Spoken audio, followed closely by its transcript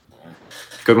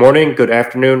Good morning, good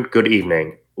afternoon, good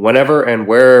evening. Whenever and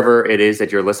wherever it is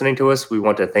that you're listening to us, we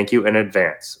want to thank you in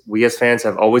advance. We as fans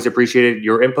have always appreciated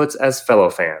your inputs as fellow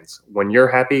fans. When you're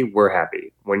happy, we're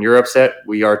happy. When you're upset,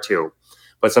 we are too.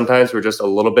 But sometimes we're just a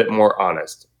little bit more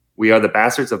honest. We are the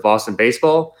Bastards of Boston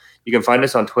Baseball. You can find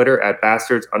us on Twitter at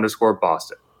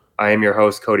bastards_Boston. I am your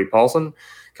host, Cody Paulson,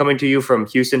 coming to you from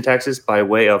Houston, Texas, by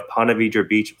way of Ponte Vedra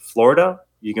Beach, Florida.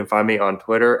 You can find me on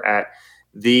Twitter at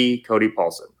the Cody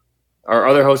Paulson. Our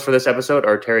other hosts for this episode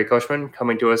are Terry Cushman,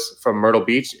 coming to us from Myrtle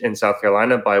Beach in South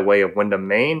Carolina by way of Windham,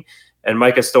 Maine, and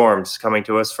Micah Storms, coming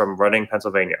to us from Reading,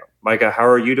 Pennsylvania. Micah, how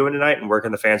are you doing tonight, and where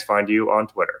can the fans find you on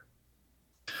Twitter?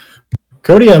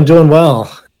 Cody, I'm doing well.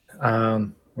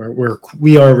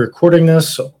 We are recording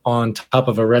this on top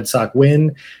of a Red Sox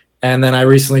win, and then I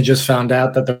recently just found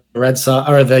out that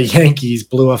the Yankees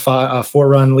blew a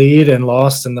 4-run lead and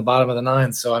lost in the bottom of the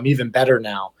ninth. So I'm even better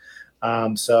now.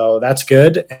 So that's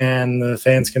good. And the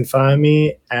fans can find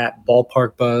me at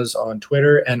Ballpark Buzz on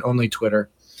Twitter and only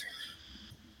Twitter.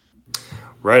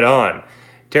 Right on.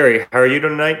 Terry, how are you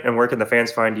doing tonight, and where can the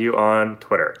fans find you on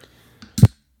Twitter?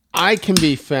 I can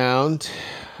be found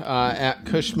at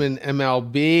Cushman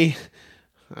MLB.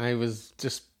 I was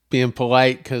just being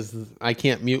polite because I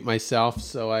can't mute myself,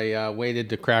 so I waited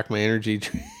to crack my energy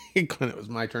drink when it was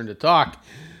my turn to talk.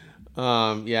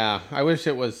 I wish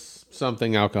it was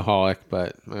something alcoholic,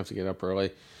 but I have to get up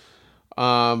early.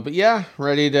 But yeah,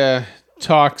 ready to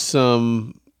talk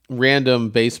some random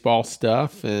baseball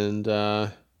stuff, and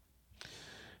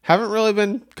haven't really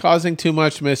been causing too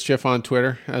much mischief on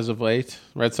Twitter as of late.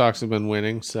 Red Sox have been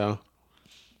winning, so.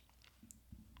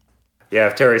 Yeah,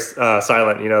 if Terry's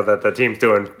silent, you know that the team's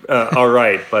doing all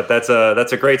right. But that's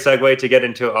a great segue to get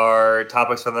into our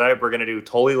topics for the night. We're going to do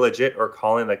totally legit or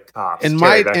calling the cops. In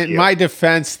my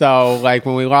defense, though, like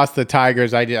when we lost the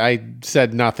Tigers, I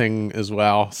said nothing as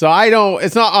well. So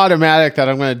it's not automatic that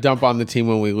I'm going to dump on the team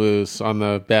when we lose on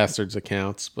the Bastards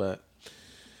accounts. But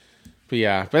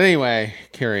yeah. But anyway,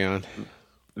 carry on.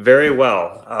 Very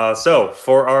well. So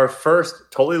for our first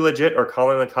totally legit or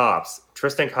calling the cops,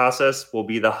 Tristan Casas will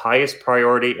be the highest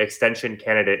priority extension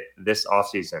candidate this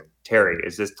offseason. Terry,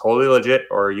 is this totally legit,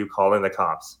 or are you calling the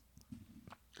cops?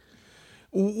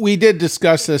 We did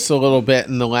discuss this a little bit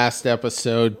in the last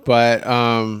episode, but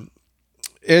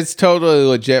it's totally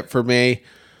legit for me.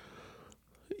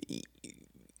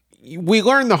 We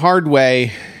learned the hard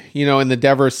way, in the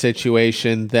Devers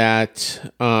situation that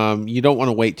you don't want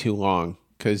to wait too long,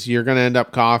 because you're going to end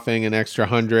up coughing an extra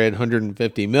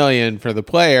 150 million for the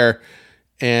player.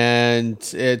 And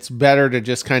it's better to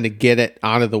just kind of get it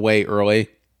out of the way early.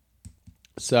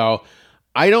 So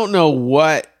I don't know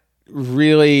what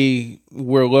really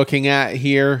we're looking at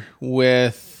here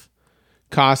with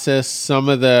Casas. Some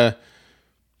of the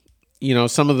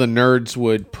nerds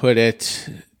would put it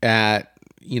at,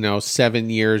 7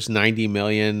 years, 90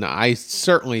 million. I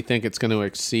certainly think it's going to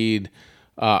exceed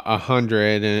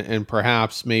 100 and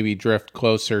perhaps maybe drift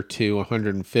closer to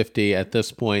 150 at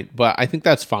this point. But I think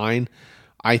that's fine.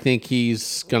 I think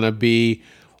he's going to be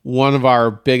one of our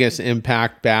biggest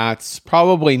impact bats,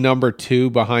 probably number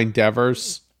 2 behind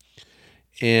Devers.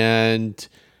 And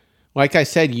like I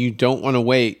said, you don't want to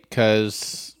wait,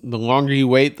 because the longer you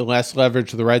wait, the less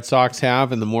leverage the Red Sox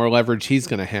have and the more leverage he's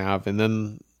going to have. And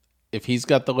then if he's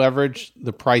got the leverage,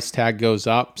 the price tag goes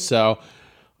up. So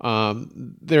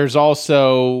there's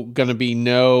also going to be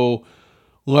no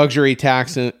luxury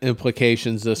tax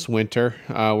implications this winter.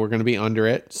 We're going to be under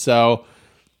it. So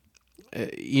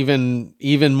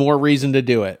even more reason to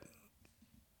do it.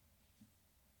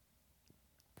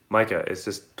 Micah, is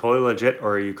this totally legit,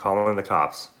 or are you calling the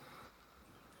cops?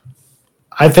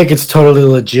 I think it's totally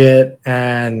legit,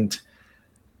 and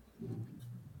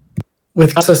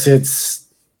with us, it's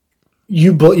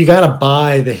you got to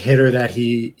buy the hitter that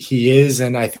he is,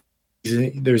 and I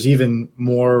think there's even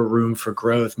more room for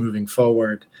growth moving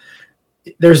forward.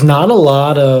 There's not a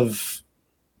lot of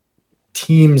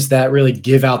teams that really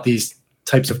give out these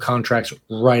types of contracts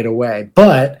right away.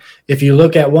 But if you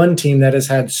look at one team that has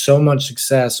had so much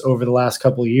success over the last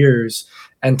couple of years,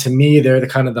 and to me, they're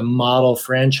the model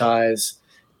franchise,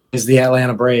 is the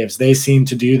Atlanta Braves. They seem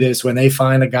to do this when they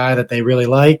find a guy that they really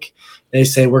like. They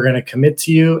say, we're going to commit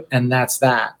to you, and that's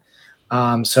that.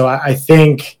 So I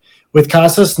think with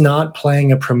Casas not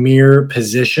playing a premier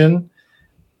position,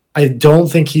 I don't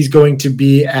think he's going to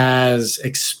be as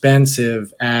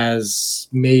expensive as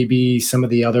maybe some of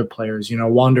the other players.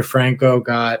 Wander Franco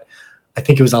got, I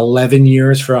think it was 11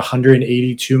 years for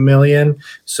 $182 million.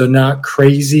 So not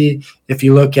crazy. If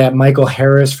you look at Michael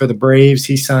Harris for the Braves,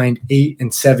 he signed 8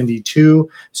 and 72.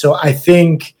 So I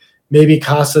think Maybe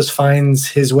Casas finds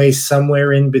his way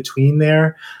somewhere in between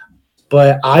there.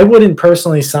 But I wouldn't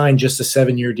personally sign just a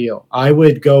 7-year deal. I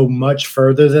would go much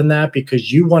further than that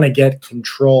because you want to get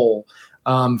control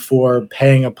for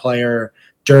paying a player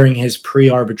during his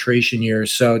pre-arbitration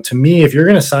years. So to me, if you're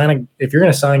going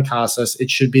to sign Casas, it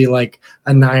should be like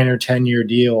a 9 or 10-year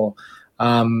deal.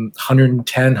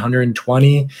 110,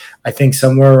 120. I think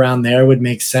somewhere around there would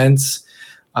make sense.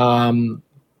 Again,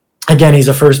 he's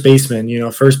a first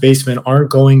baseman. First basemen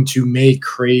aren't going to make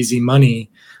crazy money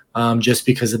just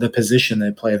because of the position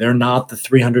they play. They're not the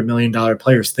 $300 million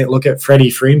players. Look at Freddie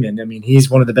Freeman. I mean,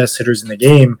 he's one of the best hitters in the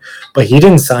game, but he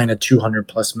didn't sign a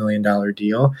 $200+ million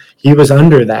deal. He was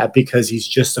under that because he's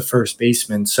just a first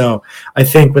baseman. So I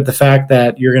think with the fact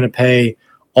that you're going to pay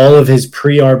all of his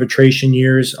pre-arbitration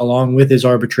years along with his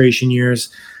arbitration years,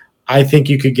 I think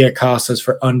you could get Casas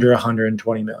for under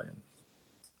 $120 million.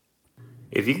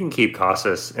 If you can keep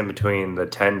Casas in between the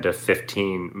 $10 to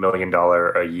 $15 million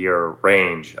a year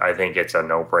range, I think it's a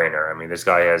no-brainer. I mean, this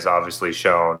guy has obviously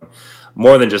shown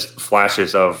more than just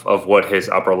flashes of what his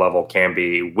upper level can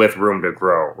be with room to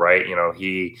grow, right?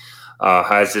 He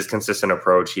has this consistent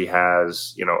approach. He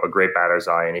has, a great batter's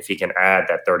eye. And if he can add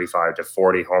that 35 to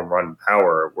 40 home run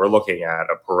power, we're looking at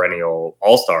a perennial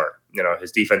all-star.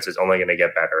 His defense is only going to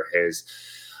get better. His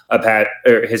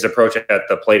approach at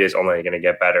the plate is only going to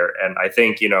get better. And I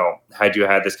think, had you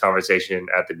had this conversation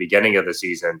at the beginning of the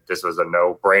season, this was a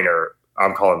no-brainer.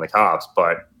 I'm calling the cops,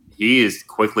 but he's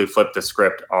quickly flipped the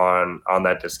script on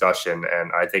that discussion.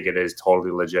 And I think it is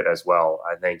totally legit as well.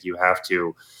 I think you have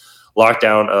to lock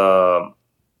down,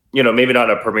 maybe not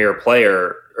a premier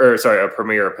player a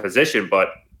premier position, but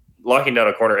locking down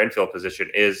a corner infield position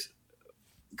is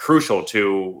crucial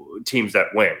to teams that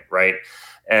win, right?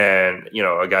 And,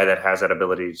 a guy that has that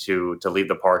ability to leave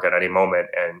the park at any moment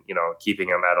and, keeping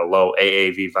him at a low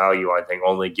AAV value, I think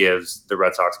only gives the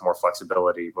Red Sox more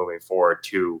flexibility moving forward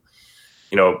to,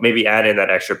 maybe add in that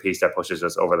extra piece that pushes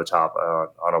us over the top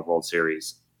on a World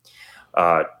Series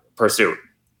pursuit.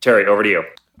 Terry, over to you.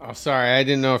 Oh, sorry. I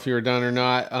didn't know if you were done or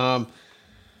not.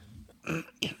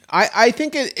 I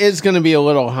think it is going to be a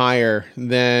little higher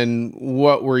than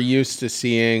what we're used to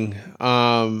seeing.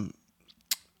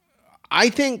 I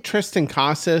think Tristan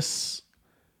Casas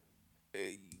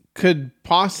could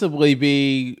possibly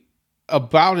be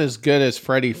about as good as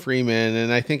Freddie Freeman.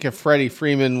 And I think if Freddie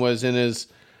Freeman was in his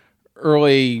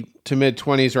early to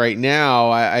mid-20s right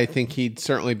now, I think he'd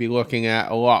certainly be looking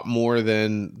at a lot more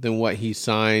than what he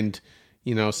signed,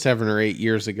 7 or 8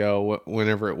 years ago,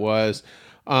 whenever it was.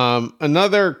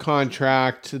 Another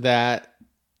contract that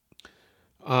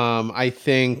I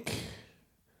think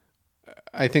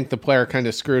the player kind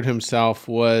of screwed himself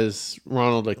was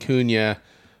Ronald Acuna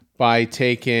by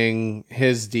taking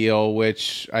his deal,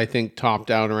 which I think topped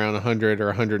out around 100 or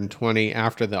 120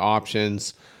 after the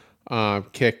options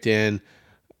kicked in.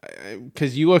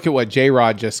 Because you look at what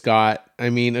J-Rod just got,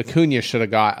 I mean, Acuna should have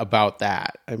got about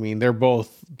that. I mean, they're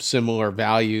both similar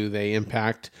value. They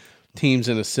impact teams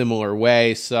in a similar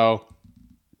way. So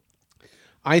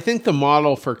I think the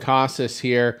model for Casas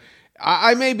here,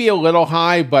 I may be a little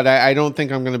high, but I don't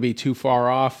think I'm going to be too far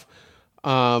off.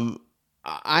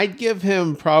 I'd give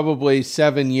him probably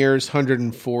 7 years,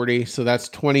 140. So that's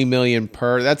 20 million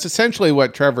per. That's essentially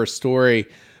what Trevor Story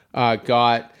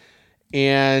got.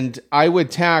 And I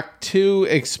would tack 2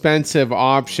 expensive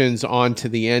options onto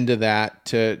the end of that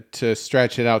to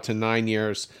stretch it out to 9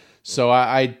 years. So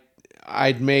I'd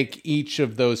make each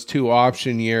of those 2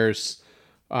 option years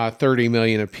 $30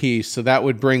 million apiece. So that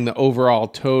would bring the overall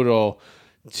total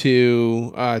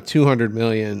to $200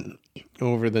 million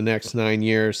over the next 9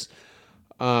 years.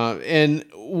 And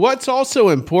what's also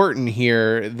important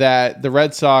here that the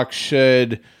Red Sox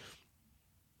should,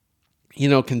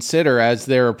 consider as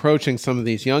they're approaching some of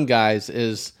these young guys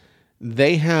is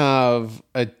they have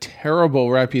a terrible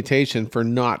reputation for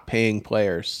not paying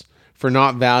players, for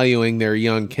not valuing their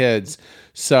young kids.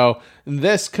 So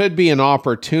this could be an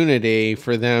opportunity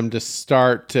for them to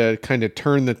start to kind of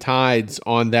turn the tides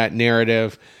on that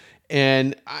narrative.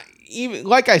 And even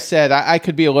like I said, I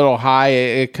could be a little high.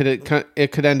 It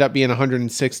could end up being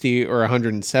 160 or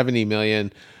 170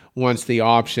 million once the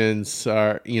options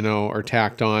are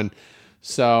tacked on.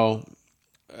 So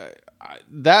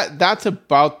that's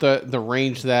about the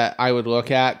range that I would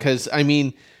look at. Because I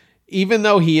mean, even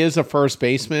though he is a first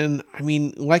baseman, I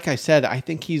mean, like I said, I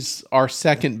think he's our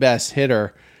second best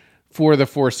hitter for the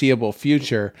foreseeable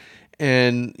future.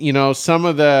 And, some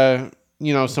of the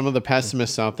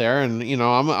pessimists out there, and,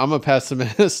 I'm a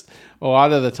pessimist a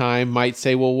lot of the time, might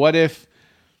say, well, what if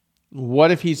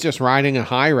he's just riding a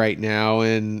high right now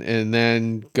and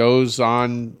then goes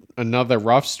on another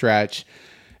rough stretch.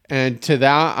 And to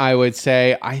that, I would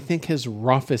say, I think his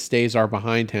roughest days are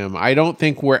behind him. I don't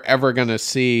think we're ever going to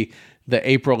see the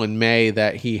April and May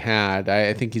that he had.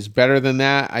 I think he's better than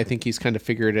that. I think he's kind of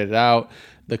figured it out.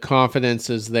 The confidence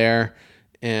is there.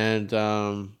 And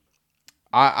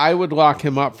I would lock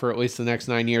him up for at least the next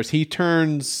 9 years. He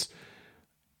turns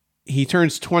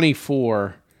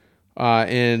 24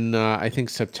 in, I think,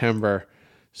 September.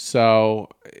 So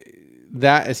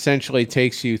that essentially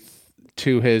takes you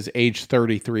to his age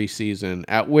 33 season,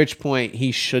 at which point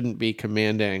he shouldn't be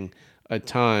commanding a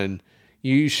ton.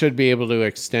 You should be able to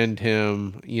extend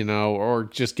him, or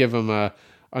just give him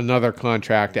another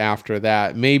contract after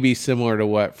that, maybe similar to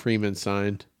what Freeman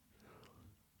signed.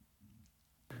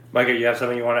 Micah, you have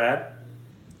something you want to add?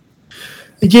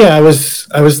 Yeah, I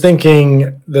was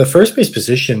thinking the first base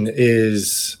position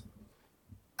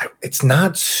it's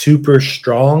not super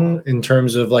strong in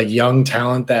terms of like young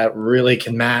talent that really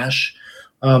can mash.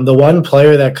 The one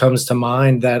player that comes to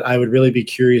mind that I would really be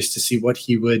curious to see what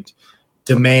he would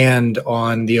demand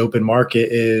on the open market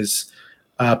is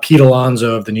Pete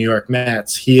Alonso of the New York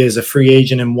Mets. He is a free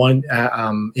agent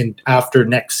in after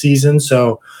next season,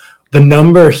 so the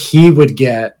number he would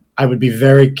get, I would be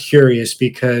very curious,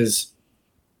 because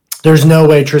there's no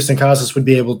way Tristan Casas would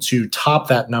be able to top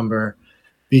that number,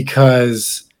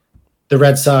 because the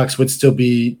Red Sox would still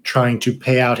be trying to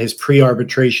pay out his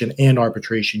pre-arbitration and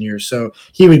arbitration years. So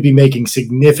he would be making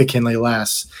significantly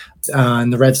less,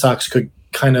 and the Red Sox could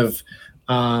kind of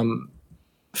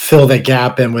fill the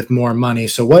gap in with more money.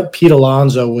 So what Pete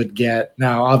Alonso would get,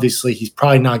 now obviously he's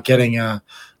probably not getting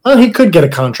he could get a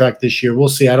contract this year. We'll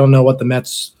see. I don't know what the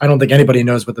Mets, I don't think anybody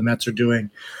knows what the Mets are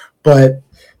doing, but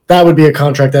that would be a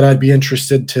contract that I'd be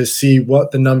interested to see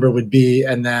what the number would be,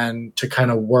 and then to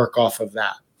kind of work off of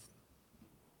that.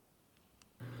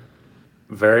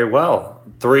 Very well.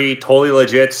 3 totally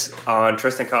legits on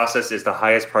Tristan Casas is the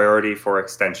highest priority for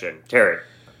extension. Terry,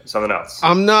 something else.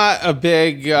 I'm not a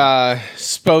big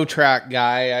Spotrac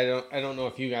guy. I don't know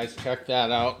if you guys checked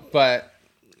that out, but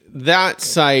that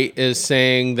site is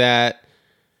saying that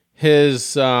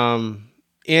his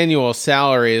annual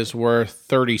salary is worth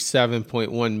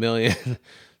 $37.1 million.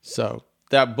 So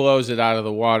that blows it out of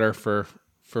the water for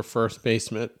first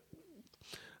baseman.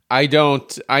 I don't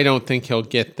think he'll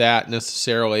get that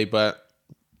necessarily, but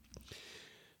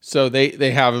so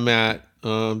they have him at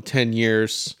 10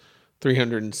 years,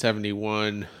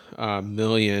 $371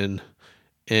 million,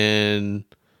 and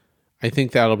I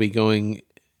think that'll be going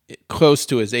close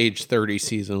to his age 30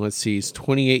 season. Let's see, he's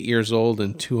 28 years old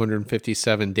and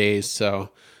 257 days,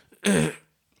 so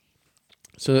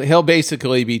he'll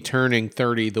basically be turning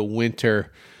 30 the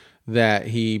winter that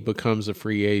he becomes a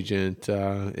free agent,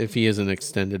 if he isn't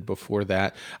extended before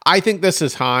that. I think this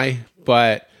is high,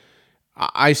 but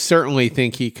I certainly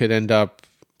think he could end up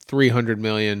 $300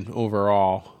 million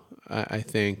overall, I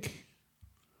think.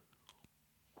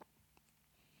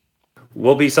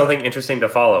 Will be something interesting to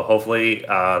follow. Hopefully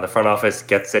the front office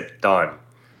gets it done.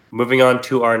 Moving on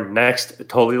to our next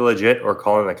totally legit or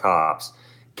calling the cops.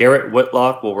 Garrett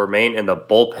Whitlock will remain in the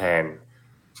bullpen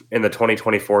in the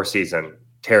 2024 season.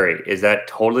 Terry, is that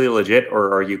totally legit,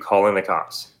 or are you calling the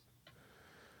cops?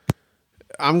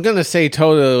 I'm gonna say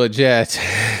totally legit.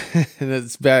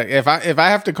 It's bad. If I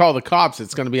have to call the cops,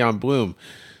 it's gonna be on Bloom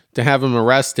to have him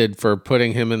arrested for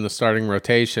putting him in the starting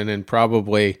rotation and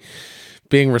probably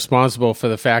being responsible for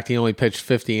the fact he only pitched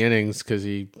 50 innings because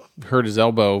he hurt his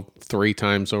elbow 3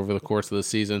 times over the course of the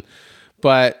season.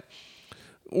 But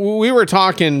we were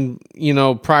talking,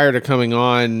 prior to coming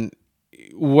on,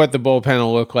 what the bullpen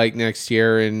will look like next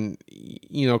year. And,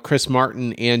 Chris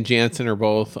Martin and Jansen are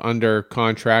both under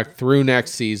contract through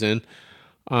next season.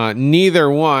 Neither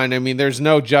one, there's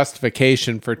no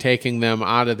justification for taking them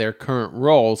out of their current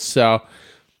roles. So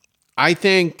I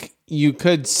think you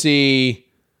could see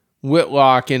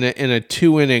Whitlock in a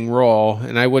 2-inning role,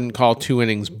 and I wouldn't call 2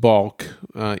 innings bulk,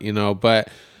 but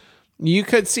you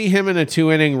could see him in a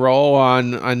 2-inning role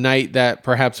on a night that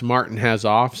perhaps Martin has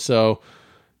off. So,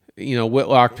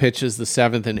 Whitlock pitches the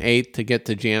 7th and 8th to get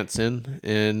to Jansen,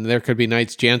 and there could be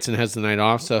nights Jansen has the night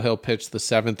off, so he'll pitch the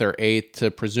 7th or 8th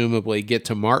to presumably get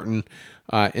to Martin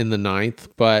in the 9th.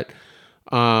 But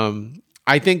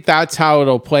I think that's how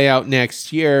it'll play out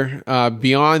next year.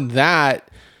 Beyond that,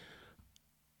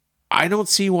 I don't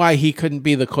see why he couldn't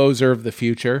be the closer of the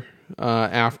future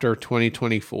after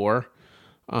 2024.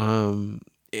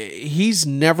 He's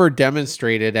never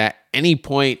demonstrated at any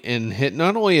point in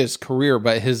not only his career,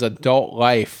 but his adult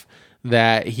life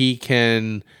that he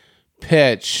can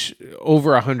pitch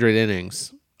over 100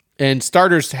 innings. And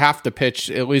starters have to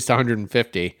pitch at least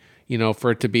 150,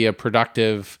 for it to be a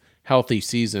productive, healthy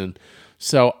season.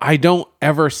 So I don't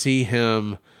ever see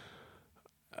him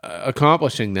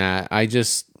accomplishing that.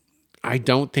 I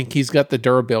don't think he's got the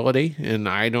durability, and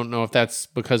I don't know if that's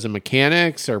because of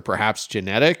mechanics or perhaps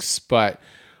genetics, but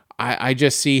I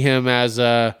just see him as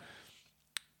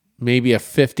maybe a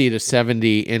 50 to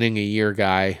 70 inning a year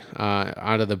guy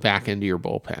out of the back end of your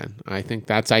bullpen. I think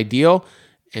that's ideal,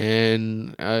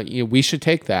 and we should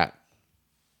take that.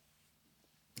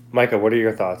 Micah, what are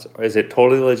your thoughts? Is it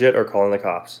totally legit or calling the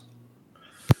cops?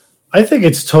 I think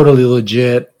it's totally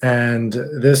legit, and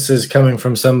this is coming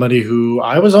from somebody who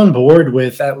I was on board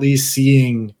with at least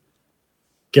seeing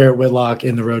Garrett Whitlock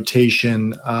in the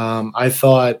rotation. I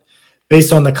thought,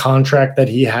 based on the contract that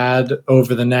he had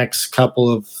over the next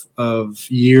couple of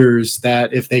years,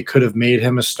 that if they could have made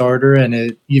him a starter,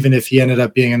 and even if he ended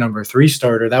up being a number 3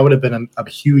 starter, that would have been a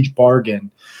huge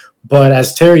bargain. But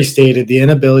as Terry stated, the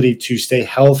inability to stay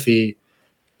healthy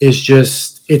is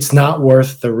just, it's not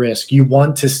worth the risk. You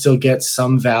want to still get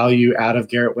some value out of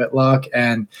Garrett Whitlock,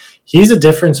 and he's a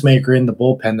difference maker in the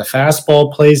bullpen. The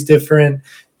fastball plays different,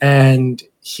 and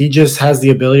he just has the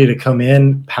ability to come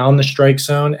in, pound the strike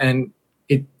zone, and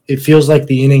it feels like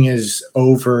the inning is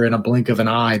over in a blink of an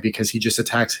eye because he just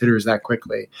attacks hitters that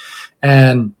quickly.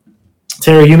 And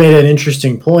Terry, you made an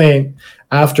interesting point.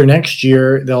 After next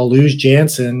year, they'll lose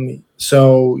Jansen,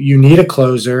 so you need a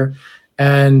closer.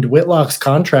 And Whitlock's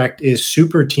contract is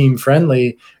super team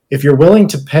friendly. If you're willing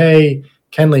to pay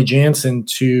Kenley Jansen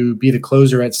to be the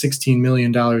closer at $16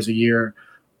 million a year,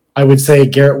 I would say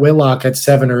Garrett Whitlock at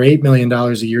 $7 or $8 million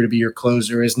a year to be your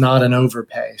closer is not an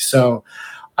overpay. So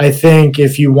I think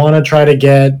if you want to try to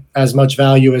get as much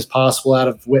value as possible out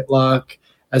of Whitlock,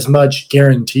 as much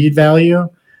guaranteed value,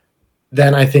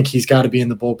 then I think he's got to be in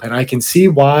the bullpen. I can see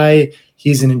why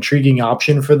he's an intriguing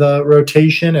option for the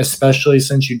rotation, especially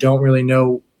since you don't really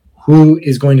know who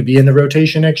is going to be in the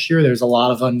rotation next year. There's a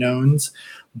lot of unknowns,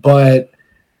 but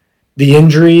the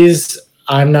injuries,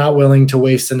 I'm not willing to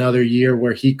waste another year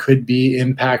where he could be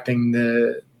impacting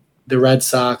the Red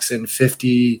Sox in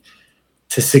 50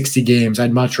 to 60 games.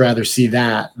 I'd much rather see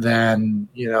that than,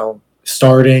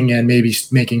 starting and maybe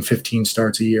making 15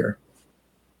 starts a year.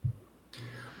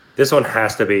 This one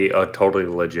has to be a totally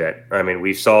legit. I mean,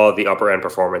 we saw the upper end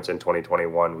performance in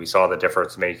 2021. We saw the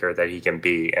difference maker that he can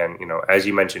be. And, as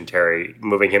you mentioned, Terry,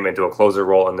 moving him into a closer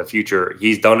role in the future,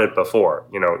 he's done it before.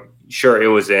 Sure, it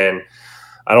was in,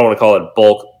 I don't want to call it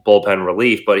bulk bullpen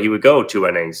relief, but he would go 2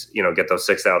 innings, get those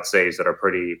 6-out saves that are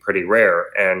pretty rare.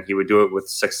 And he would do it with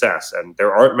success. And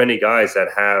there aren't many guys that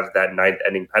have that 9th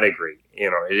inning pedigree.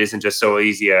 It isn't just so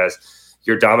easy as,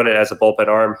 you're dominant as a bullpen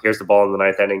arm. Here's the ball in the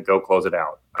 9th inning. Go close it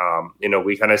out.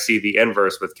 We kind of see the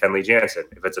inverse with Kenley Jansen.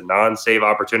 If it's a non-save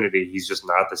opportunity, he's just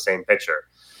not the same pitcher.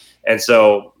 And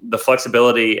so the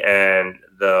flexibility and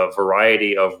the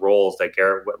variety of roles that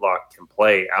Garrett Whitlock can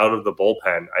play out of the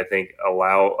bullpen, I think,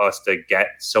 allow us to get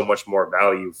so much more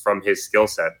value from his skill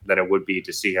set than it would be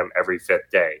to see him every 5th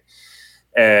day.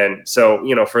 And so,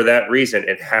 for that reason,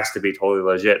 it has to be totally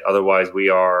legit. Otherwise, we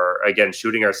are, again,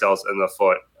 shooting ourselves in the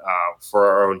foot for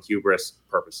our own hubris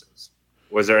purposes.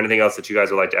 Was there anything else that you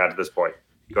guys would like to add to this point?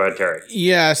 Go ahead, Terry.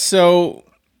 Yeah, so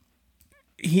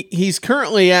he's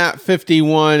currently at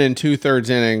 51 2/3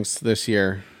 innings this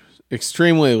year.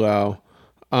 Extremely low.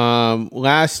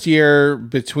 Last year,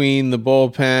 between the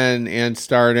bullpen and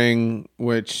starting,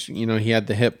 which, he had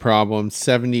the hip problem,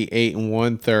 78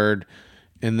 1/3.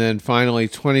 And then finally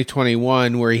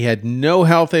 2021, where he had no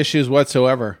health issues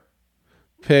whatsoever,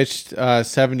 pitched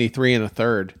 73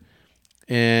 1/3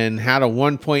 and had a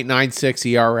 1.96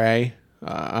 ERA,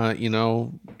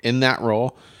 in that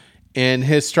role. And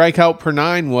his strikeout per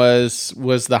 9 was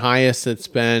the highest it's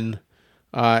been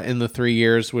in the 3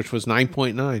 years, which was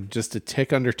 9.9, just a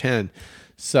tick under 10.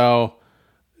 So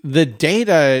the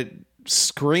data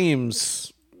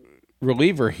screams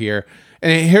reliever here.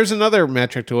 And here's another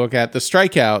metric to look at. The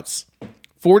strikeouts,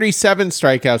 47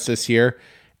 strikeouts this year,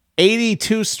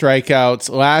 82 strikeouts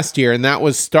last year, and that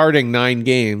was starting 9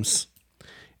 games.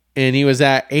 And he was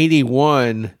at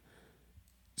 81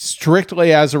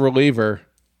 strictly as a reliever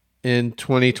in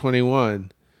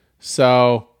 2021.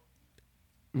 So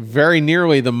very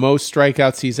nearly the most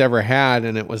strikeouts he's ever had,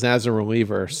 and it was as a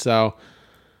reliever. So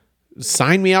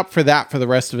sign me up for that for the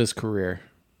rest of his career.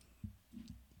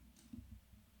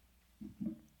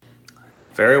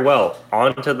 Very well.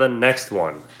 On to the next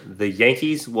one. The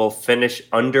Yankees will finish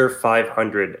under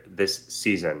 500 this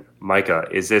season. Micah,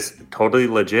 is this totally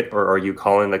legit, or are you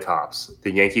calling the cops?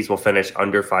 The Yankees will finish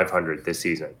under 500 this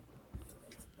season.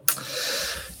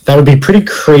 That would be pretty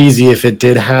crazy if it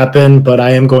did happen, but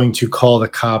I am going to call the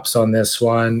cops on this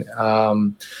one.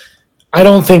 I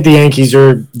don't think the Yankees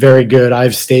are very good.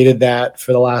 I've stated that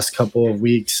for the last couple of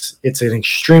weeks. It's an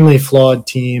extremely flawed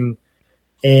team,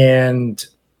 and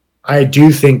I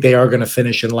do think they are going to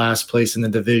finish in last place in the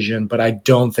division, but I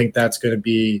don't think that's going to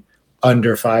be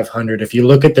under 500. If you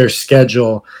look at their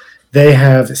schedule, they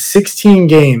have 16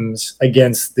 games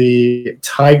against the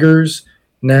Tigers,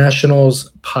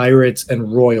 Nationals, Pirates,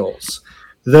 and Royals.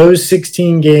 Those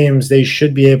 16 games, they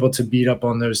should be able to beat up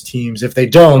on those teams. If they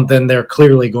don't, then they're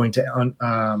clearly going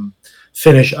to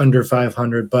finish under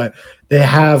 500. But they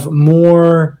have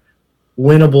more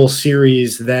winnable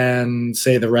series than,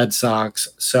 say, the Red Sox.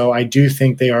 So I do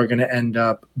think they are going to end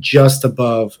up just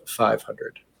above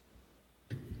 500.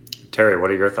 Terry,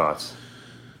 what are your thoughts?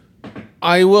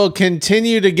 I will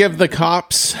continue to give the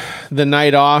Cops the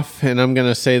night off, and I'm going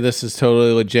to say this is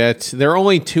totally legit. They're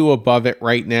only 2 above it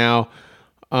right now.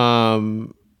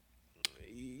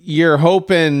 You're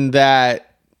hoping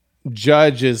that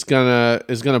Judge is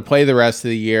gonna play the rest of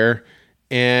the year,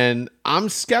 and I'm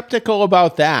skeptical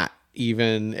about that.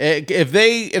 Even if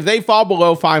they fall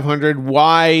below 500,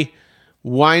 why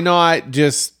not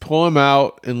just pull him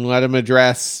out and let him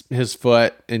address his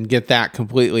foot and get that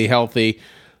completely healthy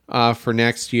for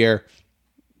next year?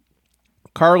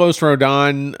 Carlos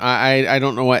Rodon, I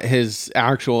don't know what his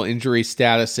actual injury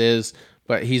status is,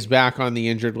 but he's back on the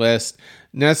injured list.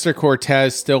 Nestor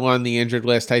Cortez still on the injured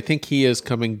list. I think he is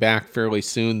coming back fairly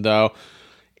soon, though.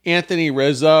 Anthony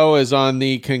Rizzo is on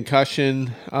the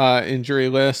concussion injury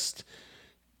list.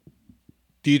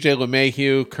 DJ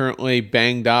LeMahieu currently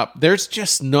banged up. There's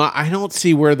just not... I don't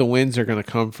see where the wins are going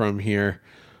to come from here.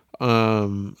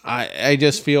 I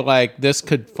just feel like this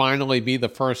could finally be the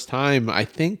first time, I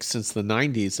think, since the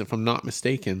 90s, if I'm not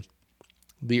mistaken.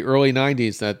 The early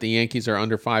 90s that the Yankees are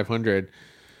under 500.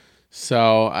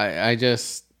 So I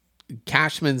just...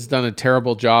 Cashman's done a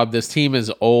terrible job. This team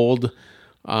is old.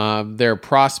 Their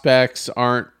prospects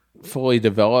aren't fully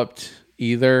developed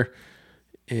either.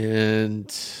 And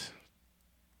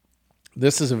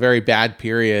this is a very bad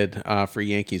period for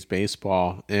Yankees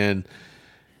baseball. And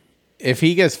if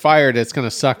he gets fired, it's going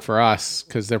to suck for us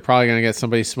because they're probably going to get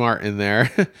somebody smart in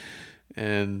there.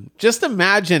 And just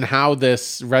imagine how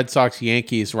this Red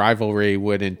Sox-Yankees rivalry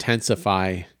would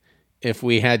intensify if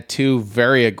we had 2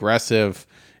 very aggressive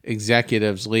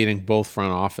executives leading both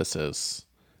front offices.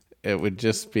 It would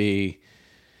just be...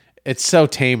 It's so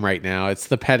tame right now. It's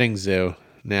the petting zoo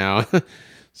now.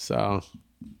 So...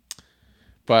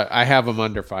 But I have them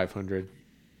under 500.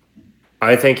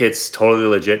 I think it's totally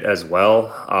legit as well.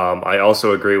 I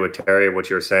also agree with Terry, what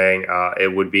you're saying.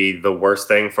 It would be the worst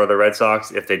thing for the Red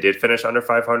Sox if they did finish under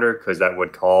 500, because that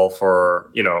would call for,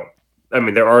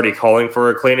 they're already calling for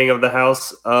a cleaning of the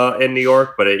house in New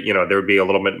York, but there would be a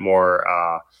little bit more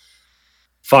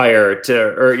fire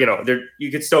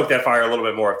you could stoke that fire a little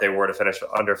bit more if they were to finish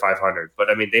under 500. But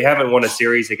they haven't won a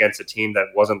series against a team that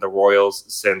wasn't the Royals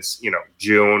since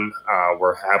June.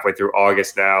 We're halfway through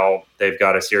August now. They've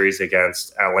got a series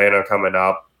against Atlanta coming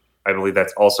up. I believe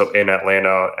that's also in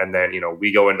Atlanta, and then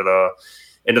we go into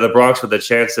the Bronx with a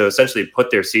chance to essentially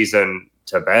put their season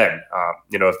to bed.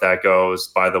 If that goes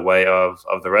by the way of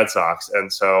the Red Sox,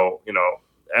 and so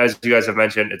as you guys have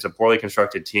mentioned, it's a poorly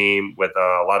constructed team with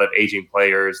a lot of aging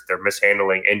players. They're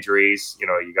mishandling injuries.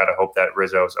 You got to hope that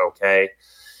Rizzo's okay.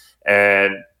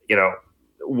 And,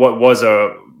 what was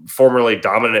a formerly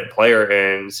dominant player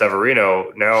in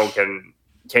Severino now can't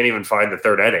even find the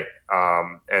third inning.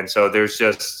 And so there's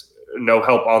just no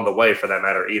help on the way for that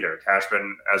matter either.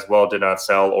 Cashman as well did not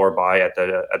sell or buy at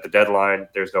the deadline.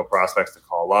 There's no prospects to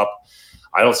call up.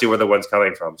 I don't see where the win's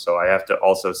coming from. So I have to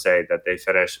also say that they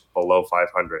finish below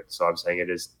 500. So I'm saying it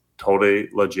is totally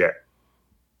legit.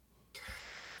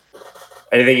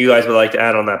 Anything you guys would like to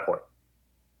add on that point?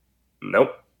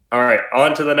 Nope. All right,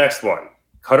 on to the next one.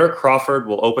 Cutter Crawford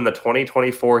will open the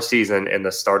 2024 season in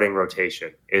the starting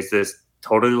rotation. Is this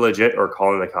totally legit or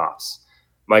calling the cops?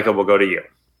 Michael, we'll go to you.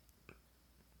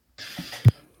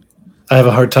 I have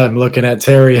a hard time looking at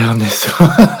Terry on this one.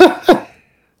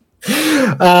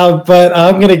 But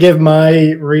I'm going to give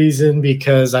my reason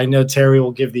because I know Terry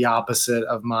will give the opposite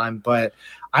of mine. But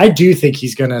I do think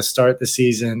he's going to start the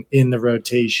season in the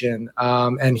rotation.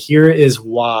 And here is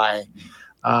why.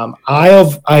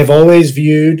 I've always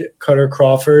viewed Cutter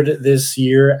Crawford this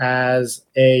year as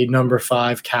a number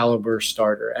 5 caliber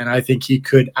starter. And I think he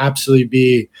could absolutely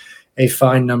be a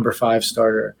fine number 5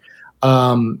 starter.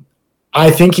 I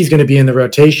think he's going to be in the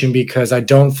rotation because I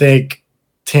don't think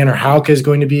Tanner Houck is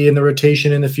going to be in the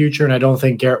rotation in the future, and I don't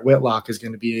think Garrett Whitlock is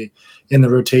going to be in the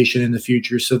rotation in the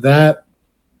future. So that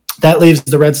leaves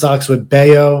the Red Sox with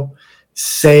Bayo,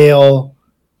 Sale,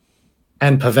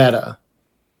 and Pivetta,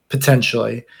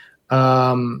 potentially.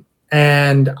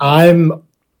 And I'm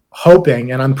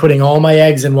hoping, and I'm putting all my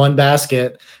eggs in one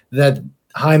basket, that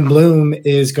Chaim Bloom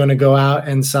is going to go out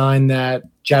and sign that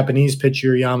Japanese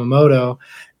pitcher Yamamoto.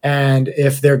 And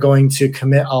if they're going to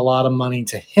commit a lot of money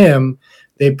to him,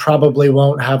 they probably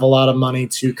won't have a lot of money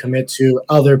to commit to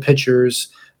other pitchers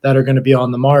that are going to be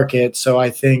on the market. So I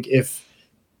think if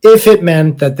it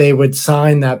meant that they would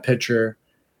sign that pitcher,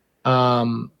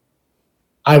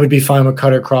 I would be fine with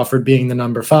Cutter Crawford being the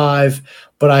number 5,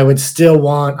 but I would still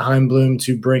want Chaim Bloom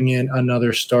to bring in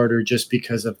another starter just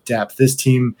because of depth. This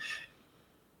team,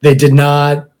 they did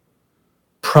not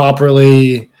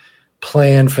properly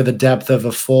plan for the depth of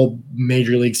a full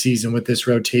major league season with this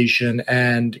rotation.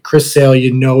 And Chris Sale,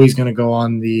 he's going to go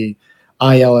on the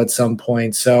IL at some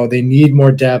point. So they need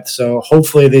more depth. So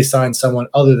hopefully they sign someone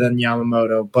other than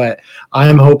Yamamoto, but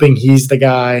I'm hoping he's the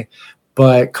guy.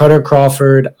 But Cutter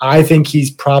Crawford, I think he's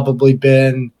probably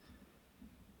been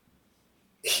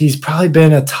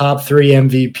a top 3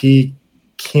 MVP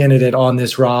candidate on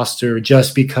this roster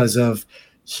just because of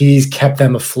he's kept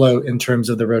them afloat in terms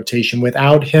of the rotation.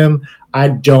 Without him, I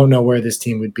don't know where this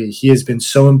team would be. He has been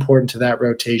so important to that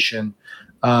rotation.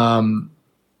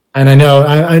 And I know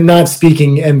I'm not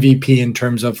speaking MVP in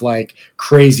terms of like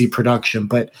crazy production,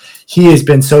 but he has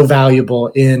been so valuable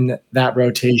in that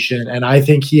rotation. And I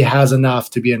think he has enough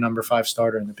to be a number 5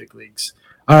 starter in the big leagues.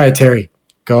 All right, Terry,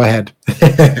 go ahead.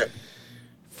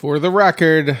 For the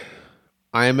record,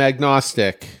 I am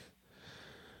agnostic,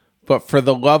 but for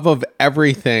the love of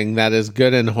everything that is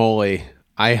good and holy,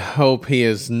 I hope he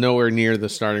is nowhere near the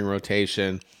starting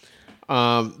rotation.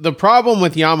 The problem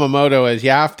with Yamamoto is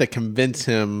you have to convince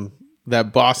him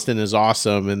that Boston is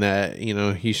awesome and that,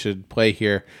 he should play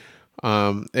here.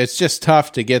 It's just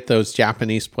tough to get those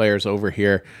Japanese players over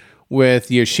here. With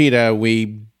Yoshida,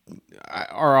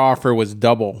 our offer was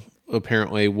double,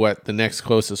 apparently, what the next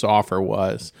closest offer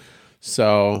was.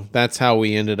 So that's how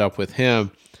we ended up with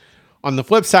him. On the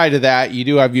flip side of that, you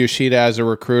do have Yoshida as a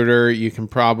recruiter. You can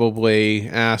probably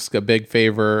ask a big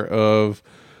favor of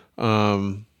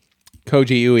Koji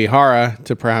Uehara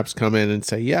to perhaps come in and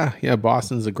say, yeah,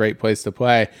 Boston's a great place to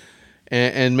play.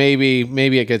 And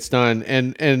maybe it gets done.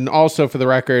 And also for the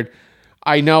record,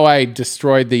 I know I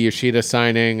destroyed the Yoshida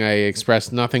signing. I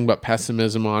expressed nothing but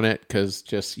pessimism on it because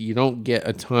just you don't get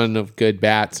a ton of good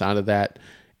bats out of that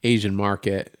Asian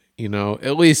market,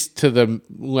 at least to the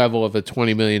level of a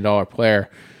 $20 million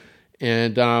player.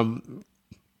 And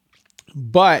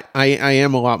but I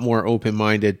am a lot more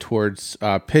open-minded towards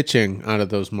pitching out of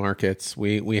those markets.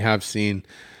 We have seen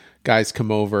guys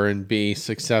come over and be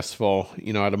successful,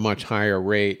 at a much higher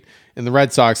rate. In the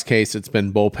Red Sox case, it's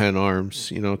been bullpen arms,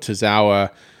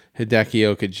 Tozawa,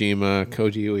 Hideki Okajima,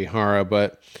 Koji Uehara,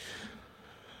 but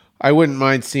I wouldn't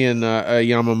mind seeing a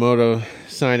Yamamoto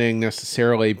signing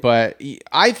necessarily. But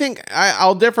I think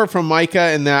I'll differ from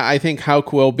Micah in that I think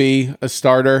Houck will be a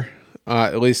starter.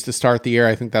 At least to start the year.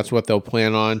 I think that's what they'll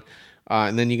plan on.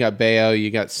 And then you got Bayo, you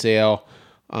got Sale.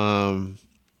 I'm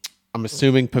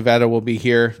assuming Pivetta will be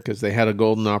here because they had a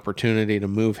golden opportunity to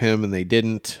move him and they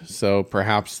didn't. So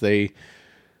perhaps they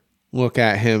look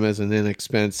at him as an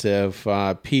inexpensive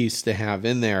piece to have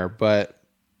in there. But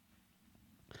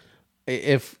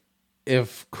if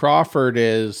Crawford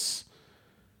is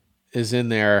in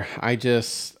there, I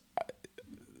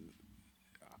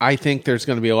think there's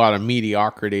going to be a lot of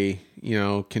mediocrity,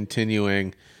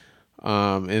 continuing,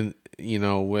 with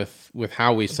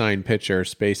how we sign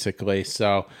pitchers, basically.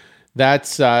 So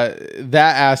that's that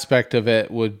aspect of it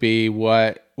would be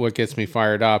what gets me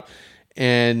fired up.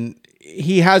 And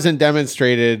he hasn't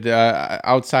demonstrated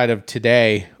outside of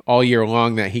today all year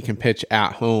long that he can pitch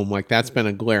at home. Like that's been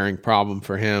a glaring problem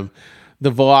for him. The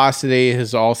velocity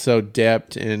has also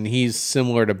dipped, and he's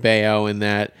similar to Bayo in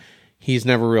that he's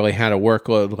never really had a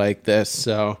workload like this.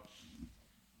 So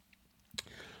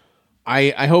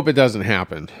I hope it doesn't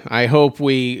happen. I hope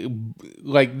we,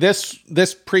 like this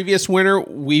previous winter,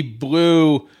 we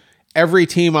blew every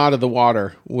team out of the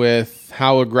water with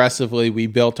how aggressively we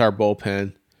built our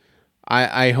bullpen.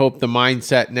 I hope the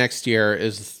mindset next year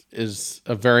is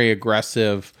a very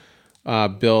aggressive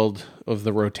build of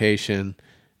the rotation.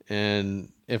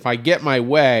 And if I get my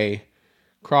way,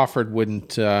 Crawford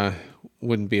wouldn't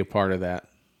be a part of that.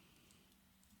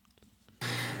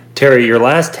 Terry, your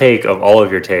last take of all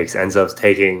of your takes ends up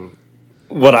taking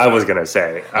what I was going to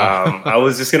say. I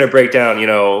was just going to break down,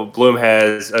 Bloom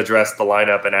has addressed the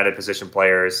lineup and added position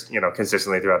players,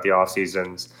 consistently throughout the off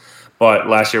seasons. But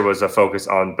last year was a focus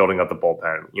on building up the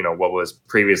bullpen, what was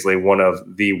previously one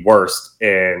of the worst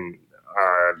in,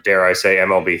 dare I say,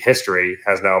 MLB history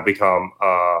has now become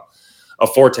a a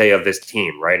forte of this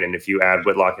team, right? And if you add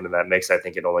Whitlock into that mix, I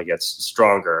think it only gets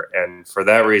stronger. And for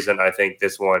that reason, I think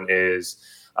this one is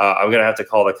I'm going to have to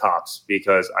call the cops,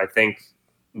 because I think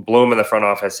Bloom in the front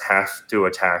office have to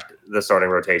attack the starting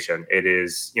rotation. It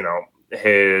is,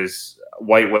 his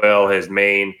white whale, his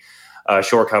main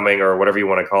shortcoming, or whatever you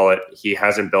want to call it. He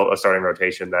hasn't built a starting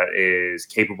rotation that is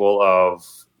capable of,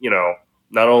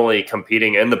 not only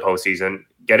competing in the postseason,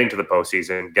 getting to the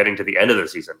postseason, getting to the end of the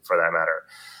season for that matter.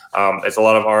 It's a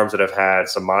lot of arms that have had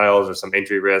some miles or some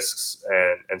injury risks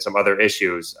and some other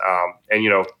issues.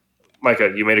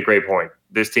 Micah, you made a great point.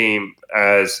 This team,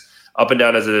 as up and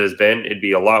down as it has been, it'd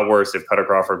be a lot worse if Cutter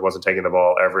Crawford wasn't taking the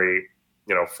ball every,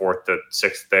 fourth to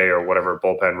sixth day or whatever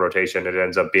bullpen rotation it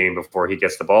ends up being before he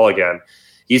gets the ball again.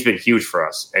 He's been huge for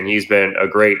us, and he's been a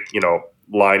great,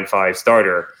 line 5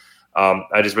 starter.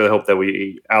 I just really hope that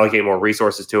we allocate more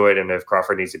resources to it. And if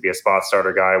Crawford needs to be a spot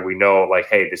starter guy, we know, like,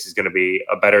 hey, this is going to be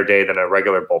a better day than a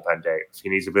regular bullpen day. If he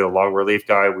needs to be a long relief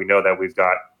guy, we know that we've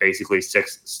got basically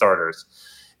 6 starters.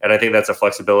 And I think that's a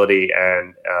flexibility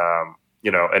and,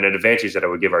 and an advantage that it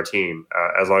would give our team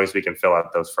as long as we can fill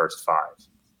out those first 5.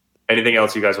 Anything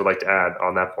else you guys would like to add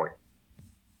on that point?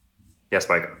 Yes,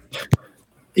 Mike.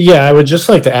 Yeah, I would just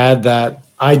like to add that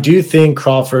I do think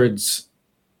Crawford's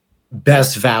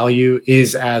best value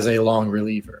is as a long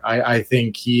reliever. I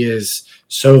think he is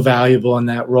so valuable in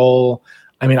that role.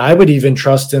 I mean, I would even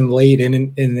trust him late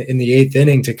in the 8th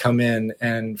inning to come in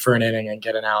and for an inning and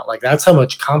get an out. Like, that's how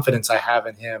much confidence I have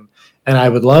in him. And I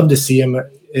would love to see him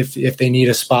if they need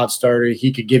a spot starter.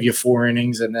 He could give you 4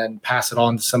 innings and then pass it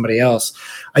on to somebody else.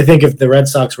 I think if the Red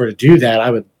Sox were to do that,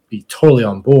 I would be totally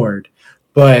on board.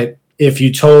 But if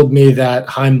you told me that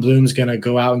Chaim Bloom's going to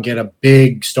go out and get a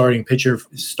big starting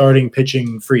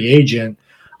pitching free agent,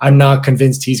 I'm not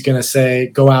convinced he's going to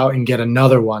go out and get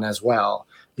another one as well.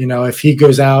 If he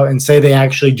goes out and say they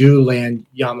actually do land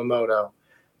Yamamoto,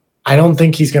 I don't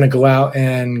think he's going to go out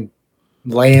and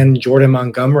land Jordan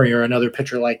Montgomery or another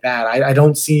pitcher like that. I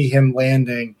don't see him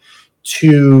landing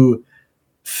 2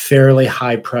 fairly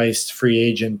high-priced free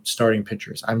agent starting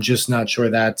pitchers. I'm just not sure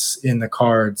that's in the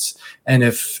cards. And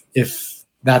if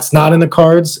that's not in the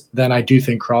cards, then I do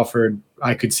think Crawford,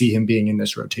 I could see him being in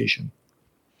this rotation.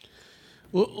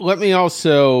 Well, let me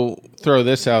also throw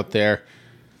this out there.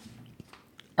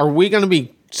 Are we going to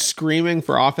be screaming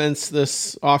for offense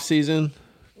this offseason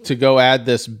to go add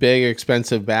this big,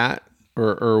 expensive bat?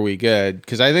 Or are we good?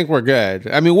 Because I think we're good.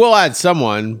 I mean, we'll add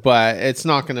someone, but it's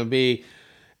not going to be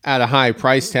at a high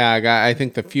price tag. I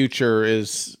think the future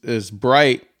is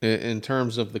bright in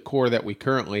terms of the core that we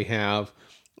currently have,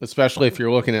 especially if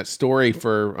you're looking at Story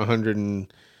for 100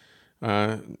 and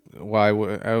I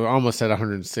almost said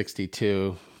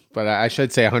 162, but I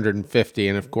should say 150.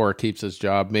 And if Gore keeps his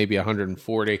job, maybe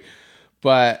 140.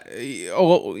 But,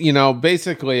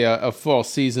 basically a full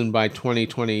season by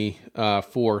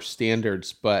 2024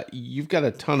 standards. But you've got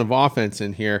a ton of offense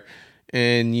in here,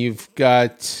 and you've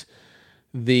got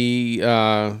the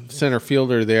center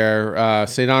fielder there,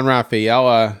 Cedon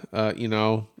Rafaela,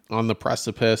 on the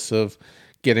precipice of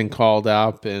getting called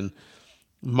up, and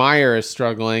Meyer is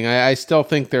struggling. I still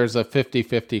think there's a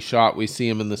 50-50 shot we see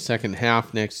him in the second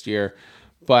half next year,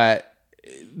 but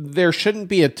there shouldn't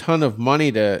be a ton of money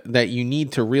that you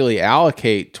need to really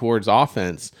allocate towards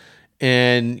offense.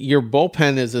 And your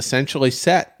bullpen is essentially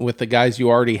set with the guys you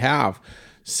already have.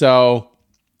 So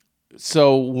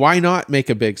why not make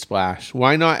a big splash?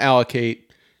 Why not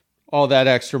allocate all that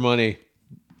extra money?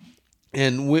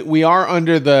 And we are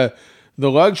under the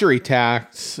luxury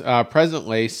tax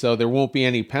presently, so there won't be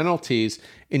any penalties.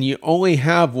 And you only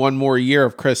have one more year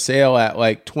of Chris Sale at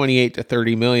like 28 to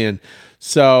 30 million.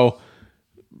 So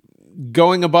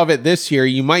going above it this year,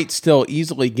 you might still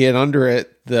easily get under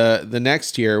it the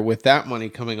next year with that money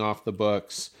coming off the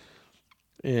books.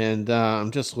 And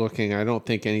I'm just looking. I don't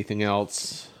think anything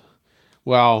else.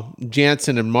 Well,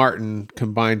 Jansen and Martin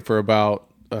combined for about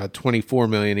 $24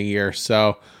 million a year.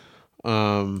 So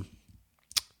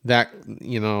that,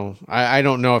 I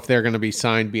don't know if they're going to be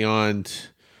signed beyond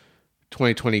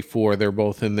 2024. They're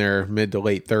both in their mid to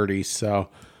late 30s. So,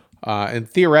 and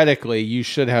theoretically, you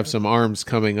should have some arms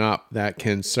coming up that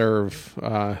can serve,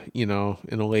 in a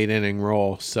late inning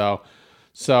role. So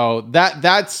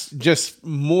that's just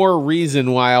more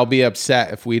reason why I'll be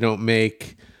upset if we don't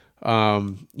make,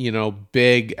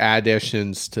 big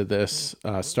additions to this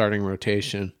starting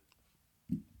rotation.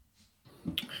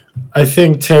 I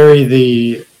think, Terry,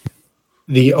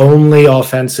 the only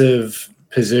offensive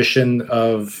position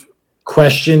of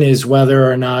question is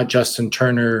whether or not Justin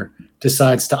Turner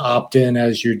decides to opt in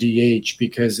as your DH,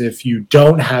 because if you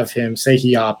don't have him, say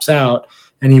he opts out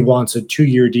and he wants a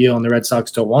 2-year deal and the Red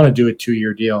Sox don't want to do a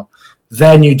 2-year deal,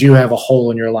 then you do have a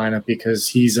hole in your lineup because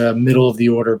he's a middle of the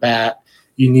order bat.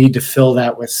 You need to fill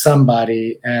that with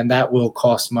somebody, and that will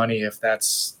cost money if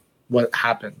that's what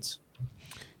happens.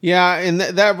 Yeah, and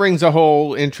that brings a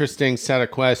whole interesting set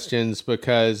of questions,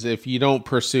 because if you don't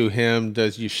pursue him,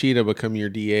 does Yoshida become your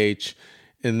DH?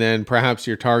 And then perhaps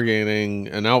you're targeting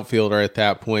an outfielder at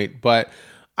that point. But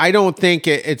I don't think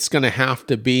it's going to have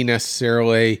to be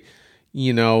necessarily,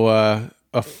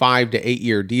 a 5 to 8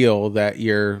 year deal that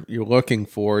you're looking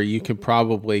for. You could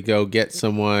probably go get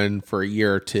someone for a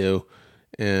year or two,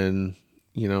 and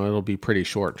it'll be pretty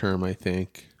short term, I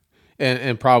think,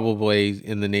 and probably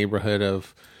in the neighborhood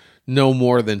of no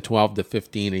more than 12 to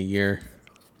 15 a year.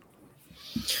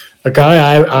 A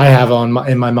guy I have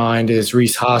in my mind is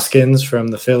Rhys Hoskins from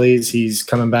the Phillies. He's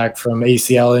coming back from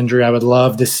ACL injury. I would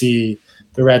love to see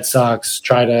the Red Sox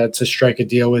try to strike a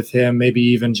deal with him, maybe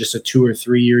even just a 2 or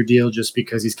 3 year deal, just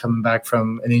because he's coming back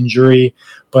from an injury.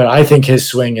 But I think his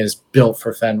swing is built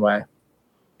for Fenway.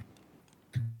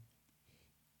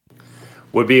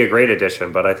 Would be a great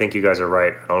addition, but I think you guys are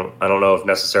right. I don't know if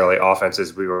necessarily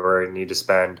offenses we need to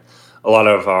spend a lot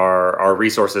of our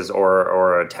resources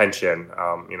or attention.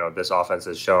 This offense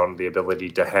has shown the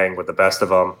ability to hang with the best of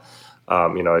them.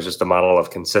 It's just a model of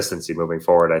consistency moving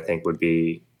forward, I think, would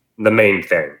be the main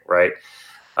thing, right?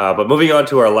 But moving on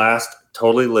to our last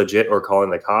totally legit or calling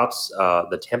the cops,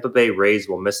 the Tampa Bay Rays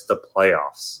will miss the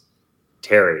playoffs.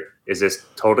 Terry, is this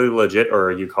totally legit or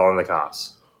are you calling the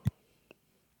cops?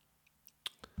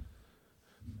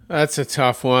 That's a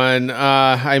tough one.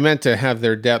 I meant to have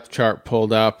their depth chart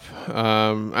pulled up.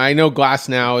 I know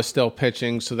Glasnow is still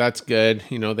pitching, so that's good.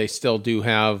 They still do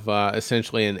have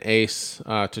essentially an ace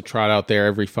to trot out there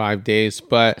every 5 days.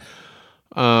 But,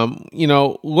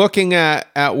 looking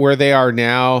at where they are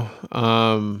now,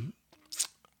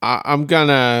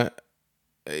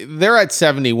 they're at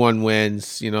 71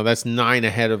 wins. That's 9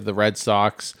 ahead of the Red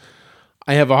Sox.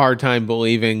 I have a hard time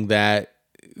believing that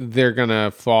they're going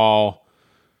to fall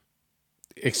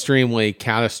extremely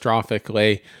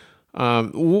catastrophically.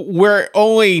 We're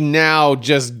only now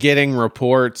just getting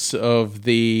reports of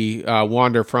the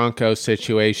Wander Franco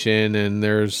situation, and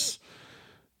there's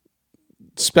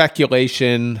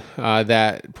speculation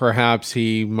that perhaps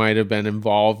he might have been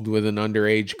involved with an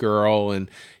underage girl, and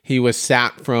he was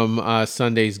sat from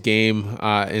Sunday's game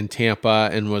in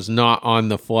Tampa and was not on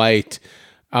the flight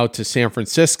out to San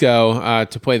Francisco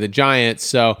to play the Giants.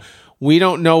 So we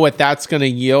don't know what that's going to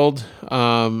yield.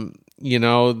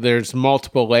 There's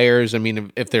multiple layers. I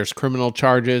mean, if there's criminal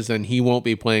charges, then he won't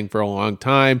be playing for a long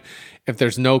time. If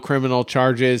there's no criminal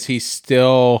charges, he's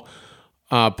still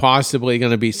possibly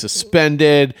going to be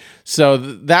suspended. So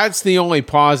that's the only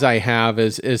pause I have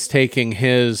is taking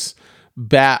his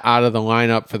bat out of the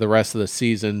lineup for the rest of the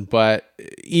season. But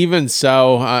even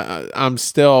so, I'm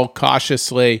still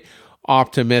cautiously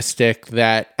optimistic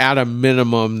that at a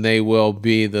minimum they will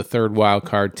be the third wild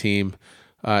card team,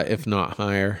 if not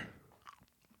higher.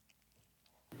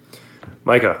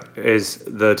 Micah, is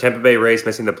the Tampa Bay Rays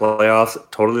missing the playoffs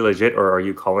totally legit, or are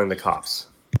you calling the cops?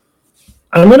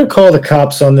 I'm going to call the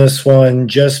cops on this one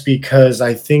just because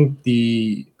I think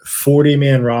the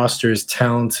 40-man roster is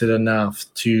talented enough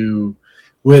to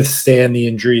withstand the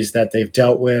injuries that they've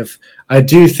dealt with. I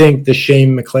do think the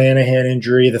Shane McClanahan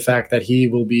injury, the fact that he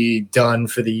will be done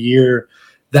for the year,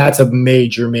 that's a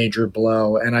major, major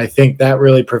blow. And I think that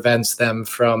really prevents them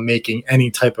from making any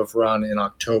type of run in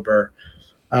October.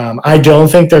 I don't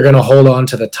think they're going to hold on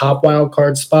to the top wild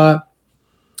card spot,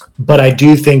 but I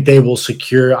do think they will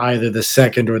secure either the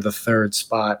second or the third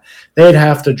spot. They'd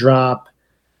have to drop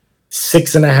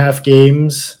 6.5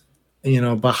 games,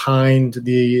 behind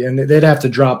and they'd have to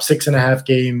drop 6.5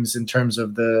 games in terms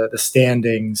of the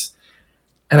standings.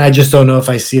 And I just don't know if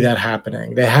I see that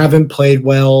happening. They haven't played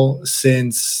well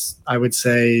since, I would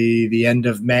say, the end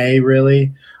of May,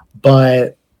 really.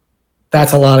 But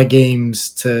that's a lot of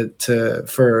games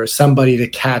for somebody to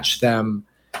catch them.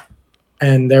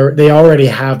 And they already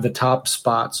have the top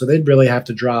spot. So they'd really have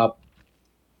to drop,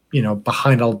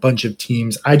 behind a bunch of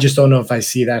teams. I just don't know if I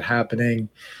see that happening.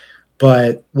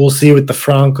 But we'll see with the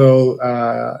Franco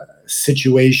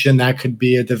situation. That could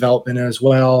be a development as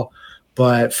well.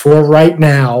 But for right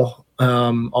now,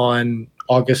 on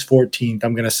August 14th,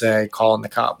 I'm going to say calling the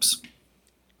cops.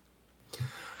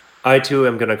 I, too,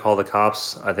 am going to call the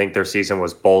cops. I think their season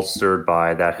was bolstered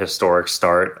by that historic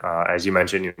start. As you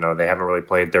mentioned, they haven't really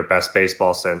played their best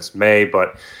baseball since May,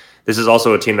 but this is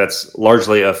also a team that's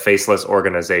largely a faceless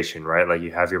organization, right? Like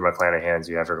you have your McClanahans,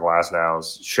 you have your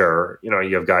Glasnows. Sure,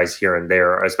 you have guys here and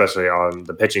there, especially on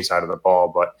the pitching side of the ball,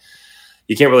 but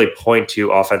you can't really point to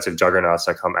offensive juggernauts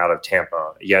that come out of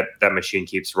Tampa. Yet that machine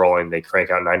keeps rolling. They crank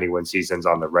out 90-win seasons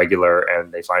on the regular,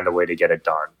 and they find a way to get it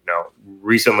done.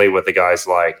 Recently with the guys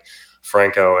like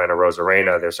Franco and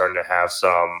Arozarena, they're starting to have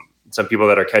some people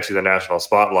that are catching the national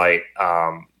spotlight.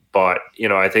 But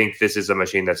I think this is a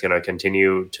machine that's going to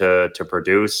continue to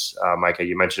produce. Micah,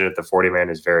 you mentioned it. The 40-man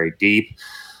is very deep.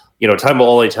 Time will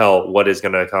only tell what is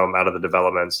going to come out of the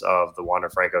developments of the Wander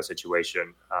Franco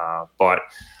situation. But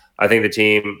I think the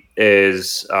team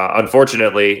is,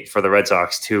 unfortunately for the Red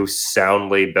Sox, too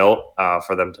soundly built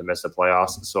for them to miss the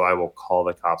playoffs. So I will call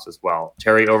the cops as well.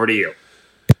 Terry, over to you.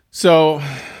 So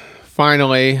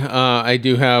finally, I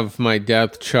do have my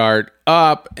depth chart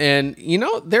up, and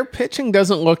their pitching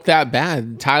doesn't look that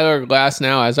bad. Tyler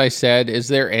Glasnow, as I said, is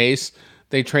their ace.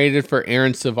 They traded for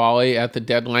Aaron Savali at the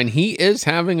deadline. He is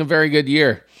having a very good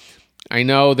year. I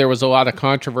know there was a lot of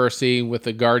controversy with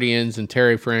the Guardians and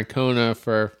Terry Francona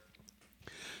for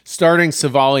starting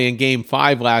Savali in Game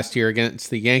 5 last year against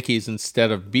the Yankees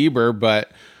instead of Bieber,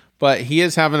 but he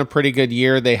is having a pretty good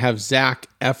year. They have Zach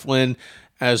Eflin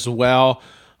as well.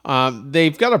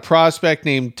 They've got a prospect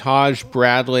named Taj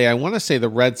Bradley. I want to say the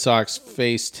Red Sox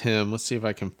faced him. Let's see if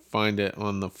I can find it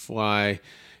on the fly.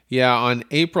 Yeah, on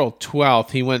April 12th,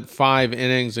 he went 5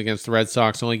 innings against the Red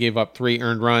Sox, only gave up 3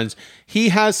 earned runs. He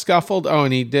has scuffled. Oh,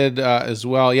 and he did as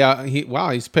well. Yeah,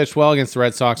 he's pitched well against the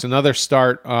Red Sox. Another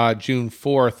start June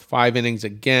 4th, 5 innings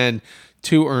again,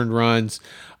 2 earned runs.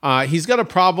 He's got a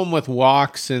problem with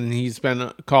walks, and he's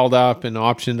been called up and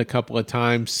optioned a couple of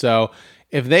times. So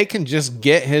if they can just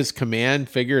get his command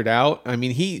figured out, I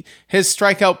mean, his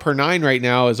strikeout per 9 right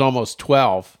now is almost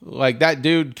 12. Like, that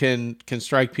dude can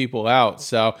strike people out.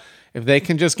 So if they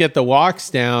can just get the walks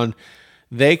down,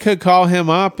 they could call him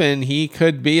up, and he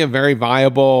could be a very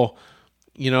viable,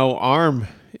 arm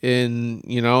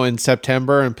in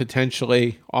September and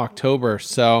potentially October.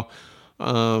 So,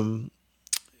 I'm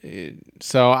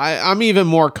even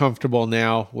more comfortable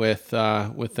now with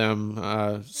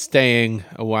them staying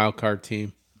a wild card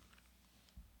team.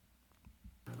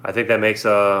 I think that makes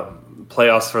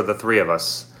playoffs for the three of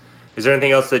us. Is there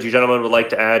anything else that you gentlemen would like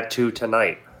to add to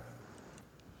tonight?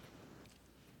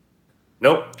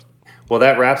 Nope. Well,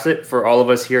 that wraps it for all of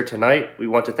us here tonight. We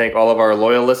want to thank all of our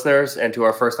loyal listeners and to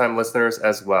our first-time listeners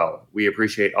as well. We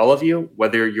appreciate all of you.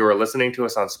 Whether you're listening to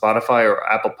us on Spotify or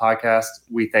Apple Podcasts,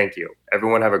 we thank you.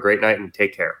 Everyone have a great night and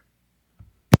take care.